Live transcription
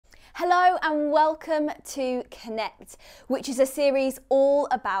Hello and welcome to Connect, which is a series all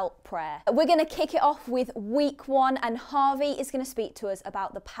about prayer. We're going to kick it off with week 1 and Harvey is going to speak to us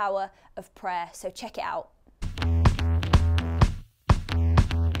about the power of prayer, so check it out.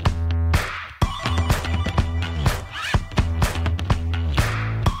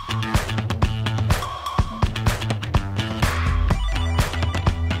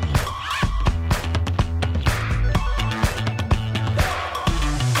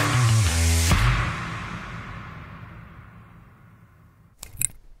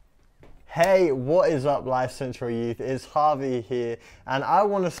 Hey, what is up, Life Central Youth? It's Harvey here, and I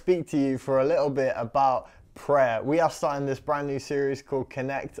want to speak to you for a little bit about prayer. We are starting this brand new series called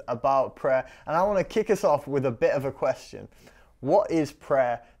Connect about prayer, and I want to kick us off with a bit of a question. What is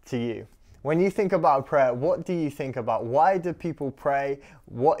prayer to you? When you think about prayer, what do you think about? Why do people pray?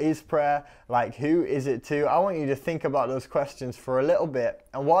 What is prayer? Like, who is it to? I want you to think about those questions for a little bit.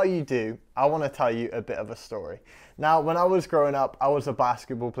 And while you do, I want to tell you a bit of a story. Now, when I was growing up, I was a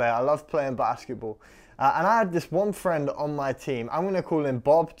basketball player. I loved playing basketball. And I had this one friend on my team. I'm going to call him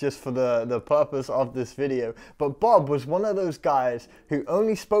Bob just for the purpose of this video. But Bob was one of those guys who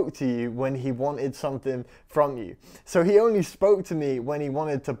only spoke to you when he wanted something from you. So he only spoke to me when he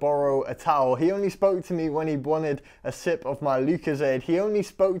wanted to borrow a towel. He only spoke to me when he wanted a sip of my Lucozade. He only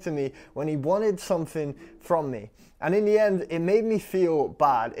spoke to me when he wanted something from me. And in the end, it made me feel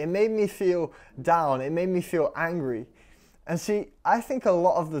bad. It made me feel down. It made me feel angry. And see, I think a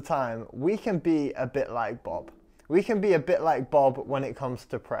lot of the time we can be a bit like Bob. We can be a bit like Bob when it comes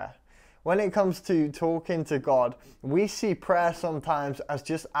to prayer. When it comes to talking to God, we see prayer sometimes as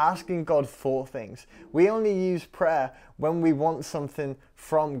just asking God for things. We only use prayer when we want something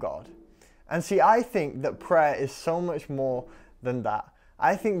from God. And see, I think that prayer is so much more than that.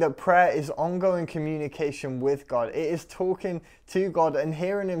 I think that prayer is ongoing communication with God. It is talking to God and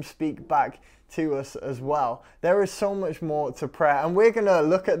hearing Him speak back to us as well. There is so much more to prayer, and we're going to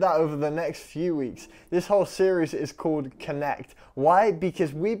look at that over the next few weeks. This whole series is called Connect. Why?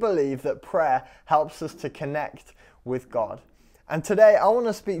 Because we believe that prayer helps us to connect with God. And today I want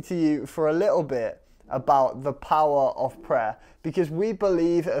to speak to you for a little bit about the power of prayer, because we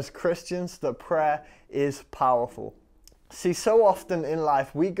believe as Christians that prayer is powerful. See, so often in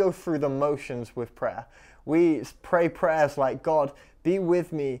life we go through the motions with prayer. We pray prayers like, God, be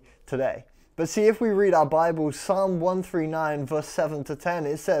with me today. But see, if we read our Bible, Psalm 139 verse 7 to 10,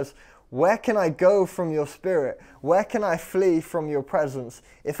 it says, "Where can I go from your spirit? Where can I flee from your presence?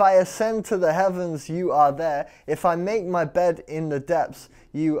 If I ascend to the heavens, you are there. If I make my bed in the depths,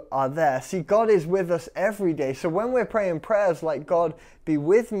 you are there." See, God is with us every day. So when we're praying prayers like, God, be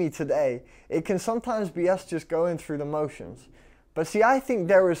with me today, it can sometimes be us just going through the motions. But see, I think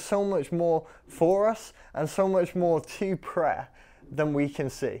there is so much more for us and so much more to prayer than we can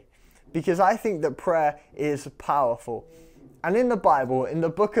see. Because I think that prayer is powerful. And in the Bible, in the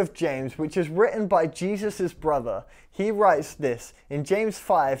book of James, which is written by Jesus' brother, he writes this in James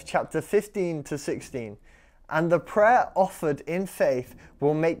 5, chapter 15 to 16. "And the prayer offered in faith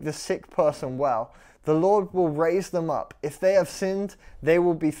will make the sick person well. The Lord will raise them up. If they have sinned, they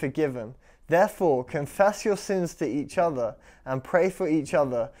will be forgiven. Therefore, confess your sins to each other and pray for each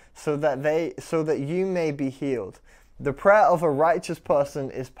other so that you may be healed. The prayer of a righteous person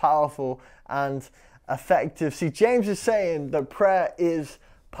is powerful and effective." See, James is saying that prayer is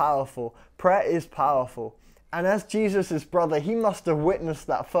powerful. Prayer is powerful. And as Jesus' brother, he must have witnessed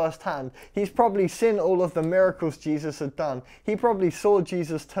that firsthand. He's probably seen all of the miracles Jesus had done. He probably saw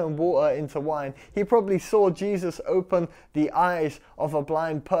Jesus turn water into wine. He probably saw Jesus open the eyes of a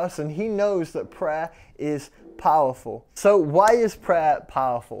blind person. He knows that prayer is powerful. So why is prayer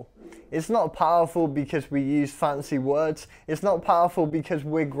powerful? It's not powerful because we use fancy words. It's not powerful because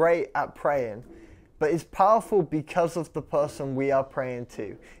we're great at praying. But it's powerful because of the person we are praying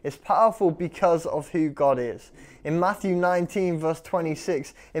to. It's powerful because of who God is. In Matthew 19 verse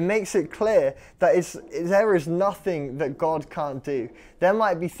 26, it makes it clear that there is nothing that God can't do. There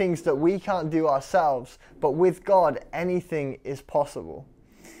might be things that we can't do ourselves, but with God, anything is possible.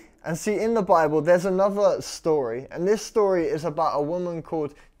 And see, in the Bible, there's another story, and this story is about a woman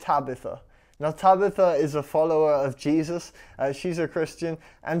called Tabitha. Now, Tabitha is a follower of Jesus. She's a Christian,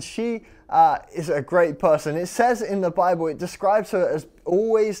 and she is a great person. It says in the Bible, it describes her as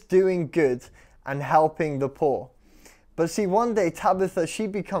always doing good and helping the poor. But see, one day, Tabitha, she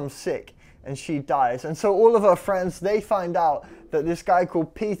becomes sick, and she dies. And so all of her friends, they find out that this guy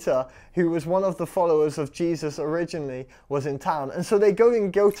called Peter, who was one of the followers of Jesus originally, was in town. And so they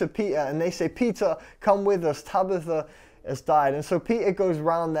go to Peter and they say, "Peter, come with us. Tabitha has died." And so Peter goes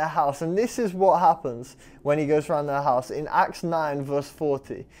round their house. And this is what happens when he goes round their house. In Acts 9 verse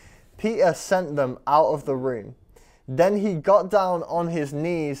 40, Peter sent them out of the room. Then he got down on his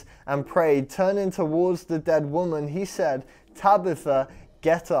knees and prayed. Turning towards the dead woman, he said, "Tabitha,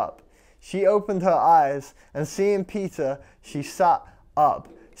 get up." She opened her eyes, and seeing Peter, she sat up.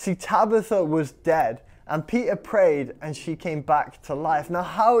 See, Tabitha was dead, and Peter prayed, and she came back to life. Now,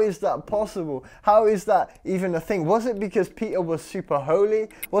 how is that possible? How is that even a thing? Was it because Peter was super holy?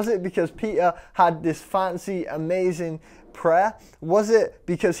 Was it because Peter had this fancy, amazing prayer? Was it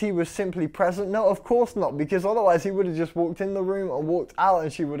because he was simply present? No, of course not, because otherwise he would have just walked in the room and walked out,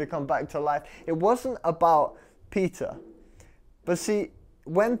 and she would have come back to life. It wasn't about Peter. But see,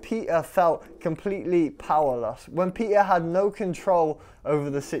 when Peter felt completely powerless, when Peter had no control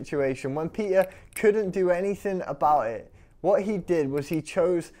over the situation, when Peter couldn't do anything about it, what he did was he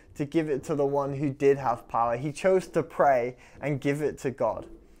chose to give it to the one who did have power. He chose to pray and give it to God.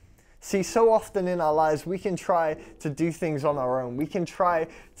 See, so often in our lives, we can try to do things on our own. We can try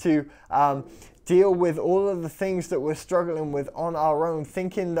to deal with all of the things that we're struggling with on our own,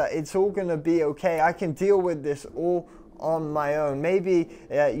 thinking that it's all going to be okay. I can deal with this all on my own. Maybe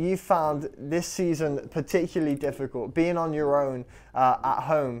you found this season particularly difficult, being on your own at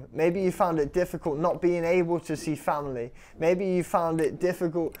home. Maybe you found it difficult not being able to see family. Maybe you found it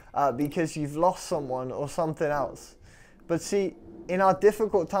difficult because you've lost someone or something else. But see, in our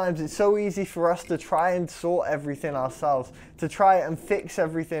difficult times, it's so easy for us to try and sort everything ourselves, to try and fix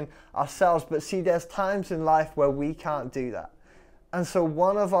everything ourselves. But see, there's times in life where we can't do that. And so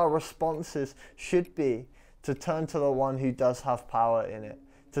one of our responses should be to turn to the one who does have power in it,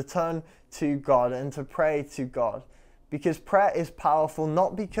 to turn to God and to pray to God. Because prayer is powerful,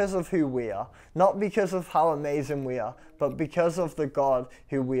 not because of who we are, not because of how amazing we are, but because of the God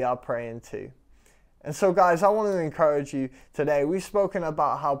who we are praying to. And so guys, I want to encourage you today. We've spoken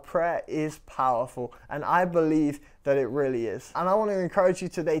about how prayer is powerful, and I believe that it really is. And I want to encourage you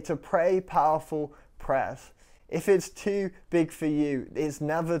today to pray powerful prayers. If it's too big for you, it's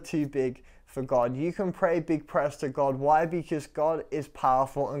never too big for God. You can pray big prayers to God. Why? Because God is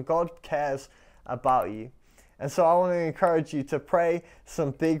powerful and God cares about you. And so I want to encourage you to pray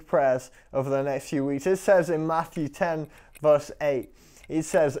some big prayers over the next few weeks. It says in Matthew 10 verse 8, it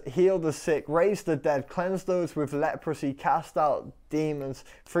says, "Heal the sick, raise the dead, cleanse those with leprosy, cast out demons.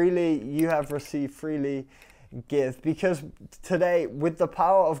 Freely you have received, freely give." Because today, with the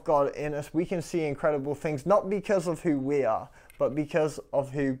power of God in us, we can see incredible things, not because of who we are, but because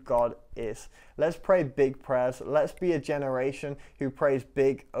of who God is. Let's pray big prayers. Let's be a generation who prays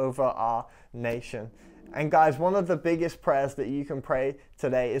big over our nation. And guys, one of the biggest prayers that you can pray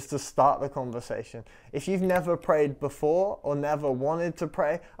today is to start the conversation. If you've never prayed before or never wanted to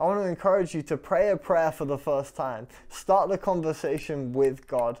pray, I want to encourage you to pray a prayer for the first time. Start the conversation with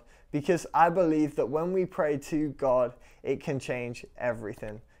God, because I believe that when we pray to God, it can change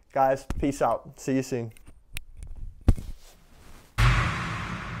everything. Guys, peace out. See you soon.